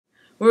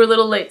We were a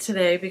little late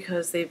today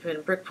because they've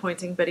been brick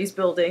pointing Betty's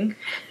building,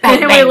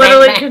 and we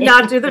literally could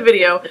not do the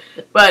video.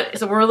 But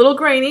so we're a little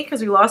grainy because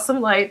we lost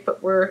some light,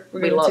 but we're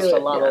we lost a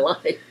lot of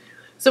light.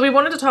 So we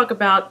wanted to talk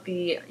about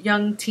the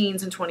young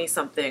teens and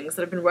 20-somethings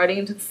that have been writing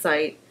into the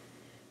site,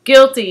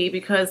 guilty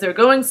because they're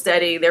going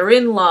steady, they're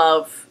in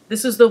love,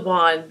 this is the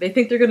one, they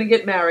think they're going to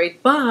get married,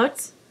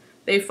 but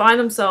they find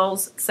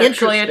themselves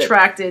sexually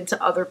attracted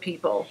to other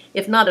people.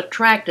 If not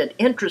attracted,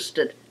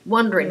 interested,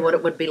 wondering what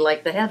it would be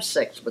like to have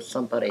sex with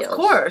somebody else. Of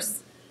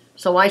course.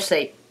 So I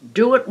say,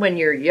 do it when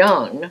you're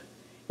young,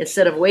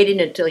 instead of waiting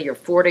until you're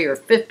 40 or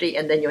 50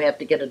 and then you have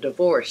to get a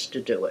divorce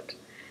to do it.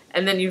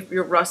 And then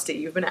you're rusty.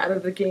 You've been out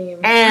of the game.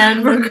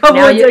 And for a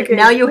couple of decades.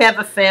 Now you have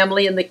a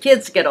family and the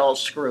kids get all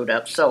screwed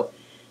up. So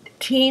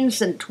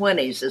teens and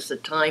 20s is the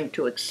time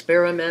to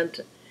experiment.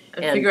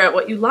 And figure out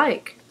what you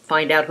like.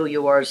 Find out who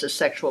you are as a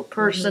sexual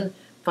person.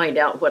 Find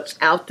out what's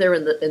out there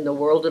in the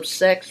world of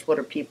sex. What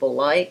are people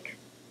like?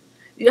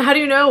 How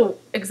do you know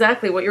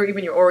exactly what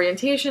your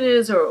orientation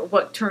is or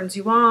what turns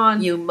you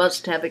on? You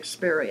must have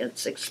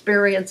experience.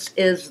 Experience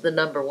is the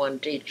 #1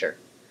 teacher.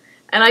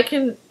 And I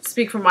can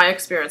speak from my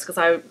experience because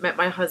I met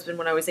my husband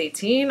when I was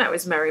 18. I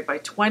was married by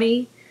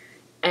 20.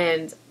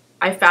 And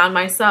I found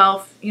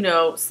myself,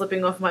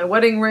 slipping off my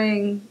wedding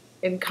ring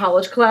in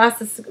college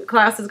classes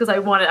because I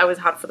was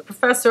hot for the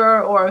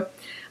professor, or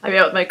I'd be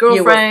out with my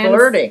girlfriends. You were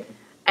flirting.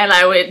 And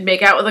I would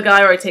make out with a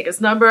guy or I'd take his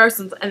number,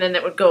 and then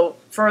it would go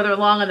further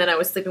along, and then I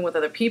was sleeping with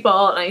other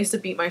people, and I used to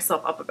beat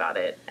myself up about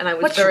it. And I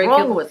was What's very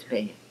wrong with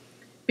me?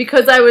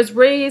 Because I was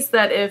raised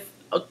that if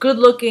a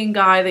good-looking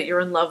guy that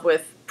you're in love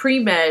with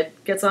pre-med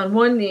gets on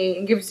one knee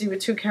and gives you a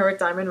 2-carat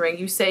diamond ring,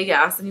 you say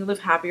yes, and you live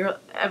happy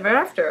ever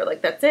after.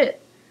 Like, that's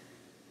it.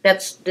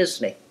 That's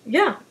Disney.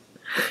 Yeah.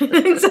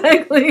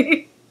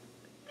 Exactly.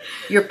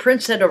 Your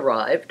prince had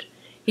arrived.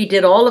 He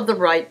did all of the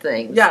right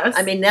things. Yes.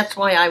 I mean, that's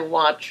why I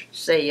watch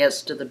Say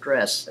Yes to the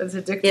Dress. It's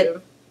addictive.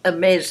 It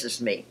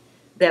amazes me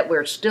that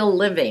we're still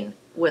living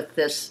with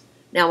this.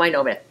 Now I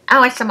know that,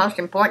 it's the most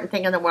important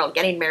thing in the world,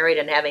 getting married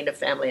and having a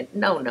family.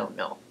 No, no,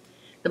 no.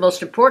 The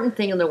most important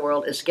thing in the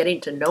world is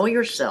getting to know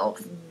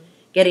yourself,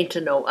 getting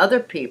to know other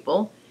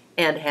people,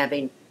 and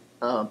having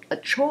a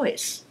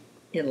choice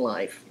in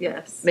life.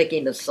 Yes.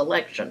 Making a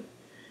selection.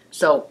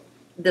 So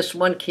this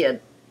one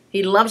kid,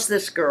 he loves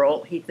this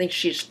girl. He thinks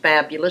she's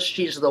fabulous.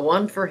 She's the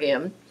one for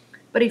him.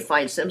 But he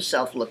finds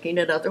himself looking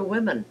at other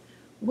women.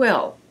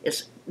 Well,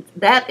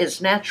 that is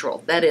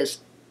natural. That is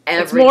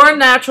It's more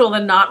natural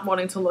than not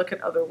wanting to look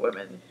at other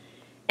women.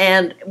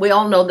 And we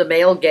all know the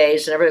male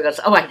gaze, and everybody goes,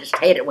 I just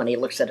hate it when he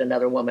looks at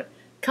another woman.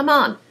 Come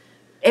on.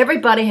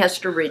 Everybody has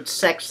to read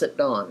Sex at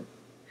Dawn.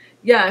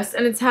 Yes,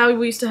 and it's how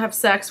we used to have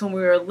sex when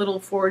we were little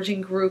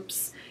foraging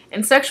groups.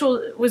 And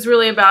sexual was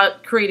really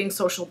about creating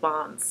social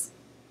bonds.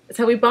 It's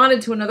how we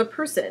bonded to another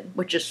person.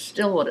 Which is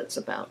still what it's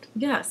about.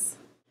 Yes.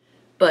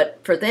 But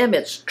for them,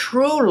 it's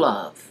true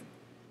love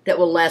that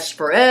will last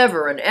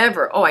forever and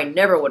ever. I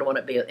never would want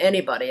to be with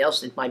anybody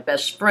else. He's my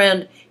best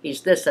friend.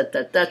 He's this,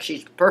 that.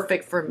 She's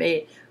perfect for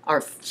me.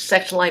 Our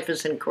sex life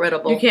is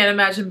incredible. You can't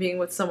imagine being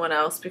with someone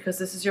else because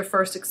this is your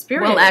first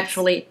experience. Well,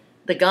 actually,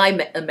 the guy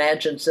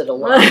imagines it a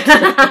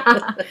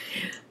lot.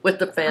 With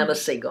the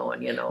fantasy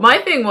going, My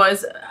thing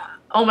was,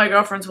 all my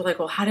girlfriends were like,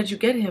 well, how did you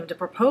get him to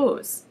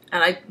propose?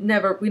 And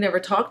we never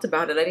talked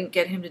about it. I didn't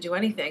get him to do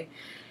anything.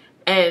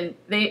 And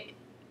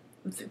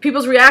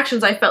people's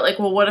reactions, I felt like,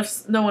 well, what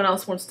if no one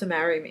else wants to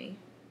marry me?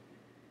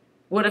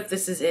 What if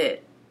this is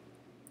it?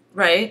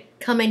 Right?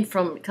 Coming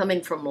from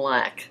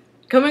lack.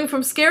 Coming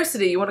from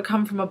scarcity, you want to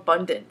come from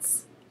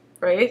abundance,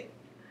 right?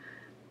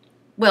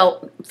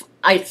 Well,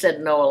 I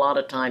said no a lot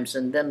of times,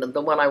 and then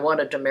the one I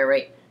wanted to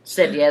marry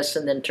said yes,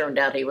 and then turned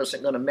out he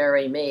wasn't going to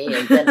marry me,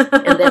 and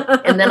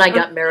then I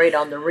got married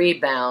on the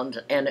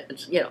rebound, and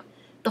it's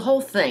the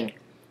whole thing.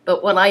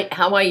 But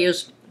how I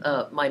used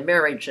my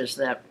marriage is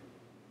that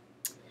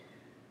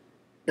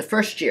the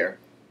first year,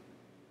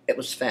 it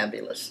was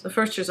fabulous. The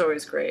first year's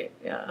always great,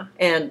 yeah.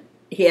 And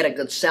he had a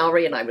good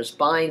salary, and I was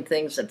buying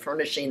things and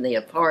furnishing the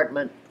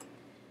apartment.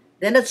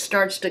 Then it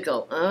starts to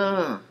go,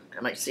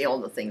 and I see all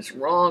the things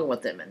wrong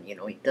with him, and,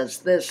 he does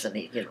this, and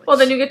he. Well,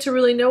 then you get to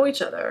really know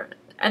each other.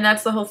 And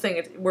that's the whole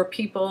thing. We're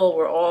people,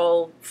 we're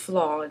all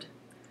flawed.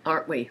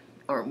 Aren't we?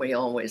 Aren't we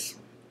always?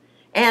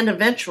 And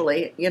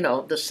eventually,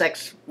 the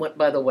sex went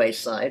by the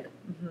wayside.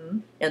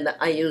 Mm-hmm. And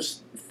I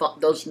used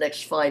those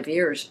next 5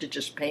 years to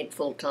just paint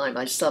full time.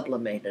 I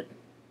sublimated.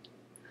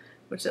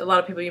 Which a lot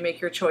of people, you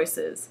make your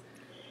choices.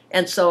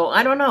 And so,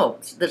 I don't know.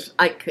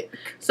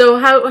 So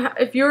how,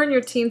 if you're in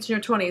your teens and your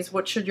 20s,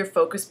 what should your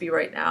focus be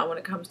right now when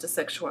it comes to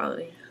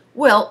sexuality?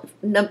 Well,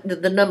 the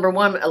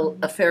 #1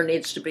 affair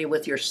needs to be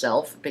with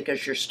yourself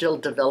because you're still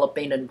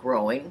developing and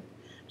growing.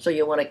 So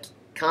you want to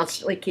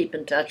constantly keep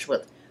in touch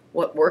with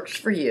what works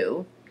for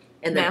you.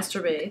 And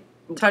masturbate,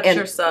 touch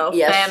yourself,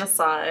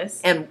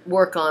 fantasize. And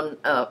work on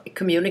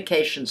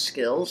communication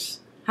skills.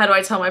 How do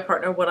I tell my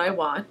partner what I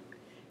want?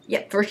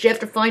 Yeah, first you have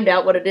to find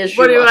out what it is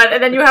you want.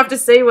 And then you have to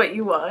say what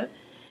you want.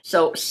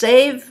 So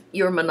save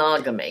your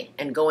monogamy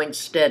and going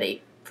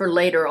steady for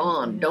later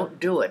on. Yeah. Don't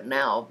do it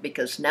now,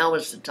 because now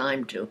is the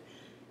time to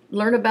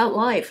learn about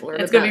life.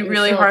 Learn It's about going to be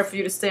really yourself. hard for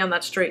you to stay on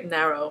that straight and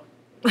narrow.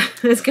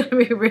 It's going to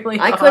be really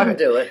hard. I couldn't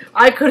do it.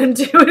 I couldn't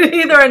do it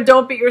either, and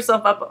don't beat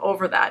yourself up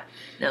over that.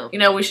 No. You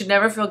know, we should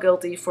never feel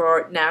guilty for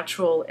our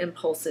natural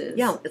impulses.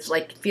 Yeah, it's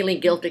like feeling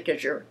guilty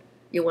because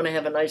you want to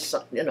have a nice,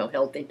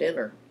 healthy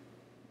dinner.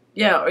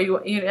 Yeah, or you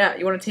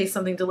want to taste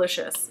something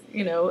delicious,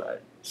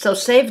 So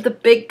save the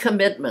big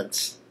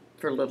commitments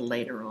for a little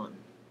later on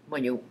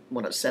when you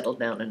want to settle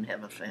down and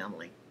have a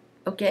family.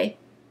 Okay?